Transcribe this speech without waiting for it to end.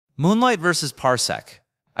Moonlight versus Parsec.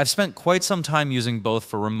 I've spent quite some time using both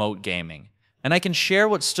for remote gaming, and I can share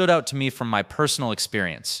what stood out to me from my personal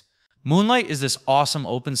experience. Moonlight is this awesome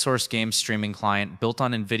open-source game streaming client built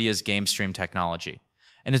on NVIDIA's GameStream technology,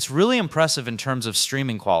 and it's really impressive in terms of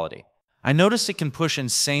streaming quality. I noticed it can push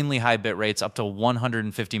insanely high bit rates up to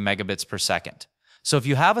 150 megabits per second. So if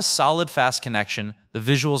you have a solid fast connection, the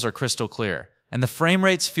visuals are crystal clear, and the frame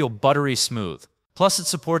rates feel buttery smooth. Plus it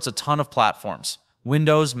supports a ton of platforms: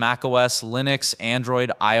 Windows, macOS, Linux,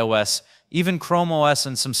 Android, iOS, even Chrome OS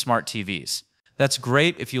and some smart TVs. That's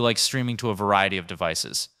great if you like streaming to a variety of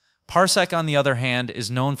devices. Parsec, on the other hand,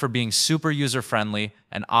 is known for being super user-friendly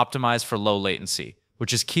and optimized for low latency,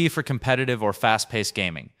 which is key for competitive or fast-paced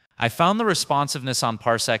gaming. I found the responsiveness on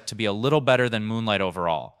Parsec to be a little better than Moonlight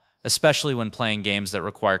overall, especially when playing games that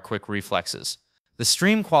require quick reflexes. The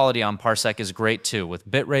stream quality on Parsec is great too, with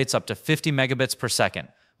bit rates up to 50 megabits per second,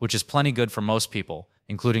 which is plenty good for most people,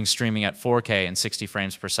 including streaming at 4K and 60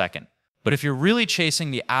 frames per second. But if you're really chasing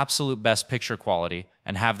the absolute best picture quality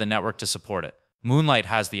and have the network to support it, Moonlight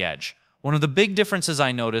has the edge. One of the big differences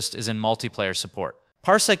I noticed is in multiplayer support.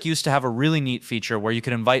 Parsec used to have a really neat feature where you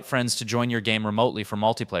could invite friends to join your game remotely for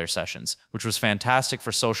multiplayer sessions, which was fantastic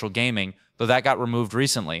for social gaming, though that got removed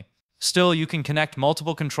recently. Still, you can connect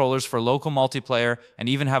multiple controllers for local multiplayer and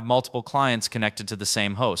even have multiple clients connected to the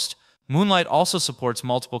same host. Moonlight also supports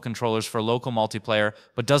multiple controllers for local multiplayer,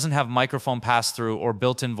 but doesn't have microphone pass-through or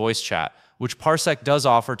built-in voice chat, which Parsec does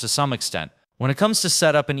offer to some extent. When it comes to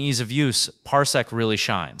setup and ease of use, Parsec really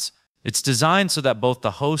shines. It's designed so that both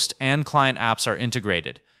the host and client apps are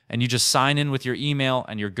integrated, and you just sign in with your email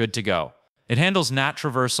and you're good to go. It handles NAT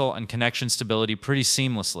traversal and connection stability pretty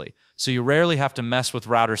seamlessly, so you rarely have to mess with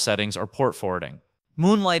router settings or port forwarding.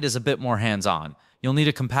 Moonlight is a bit more hands-on. You'll need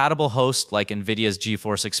a compatible host like NVIDIA's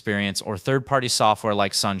GeForce Experience or third-party software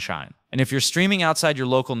like Sunshine. And if you're streaming outside your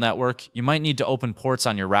local network, you might need to open ports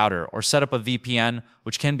on your router or set up a VPN,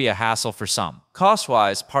 which can be a hassle for some.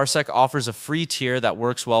 Cost-wise, Parsec offers a free tier that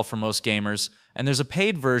works well for most gamers, and there's a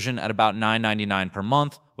paid version at about $9.99 per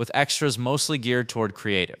month, with extras mostly geared toward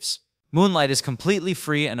creatives. Moonlight is completely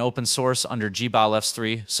free and open source under GBAL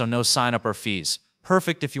 3, so no sign-up or fees.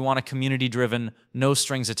 Perfect if you want a community-driven,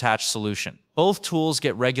 no-strings-attached solution. Both tools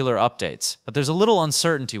get regular updates, but there's a little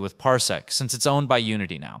uncertainty with Parsec since it's owned by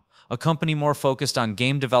Unity now, a company more focused on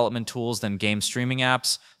game development tools than game streaming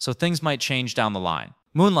apps, so things might change down the line.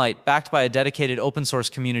 Moonlight, backed by a dedicated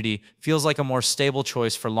open-source community, feels like a more stable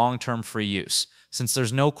choice for long-term free use, since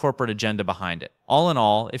there's no corporate agenda behind it. All in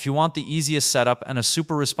all, if you want the easiest setup and a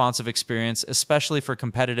super responsive experience, especially for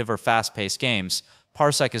competitive or fast-paced games,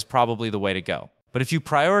 Parsec is probably the way to go. But if you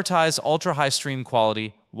prioritize ultra-high stream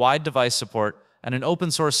quality, wide device support, and an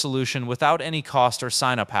open-source solution without any cost or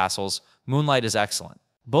sign-up hassles, Moonlight is excellent.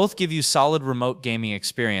 Both give you solid remote gaming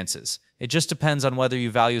experiences. It just depends on whether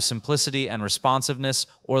you value simplicity and responsiveness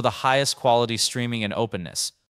or the highest quality streaming and openness.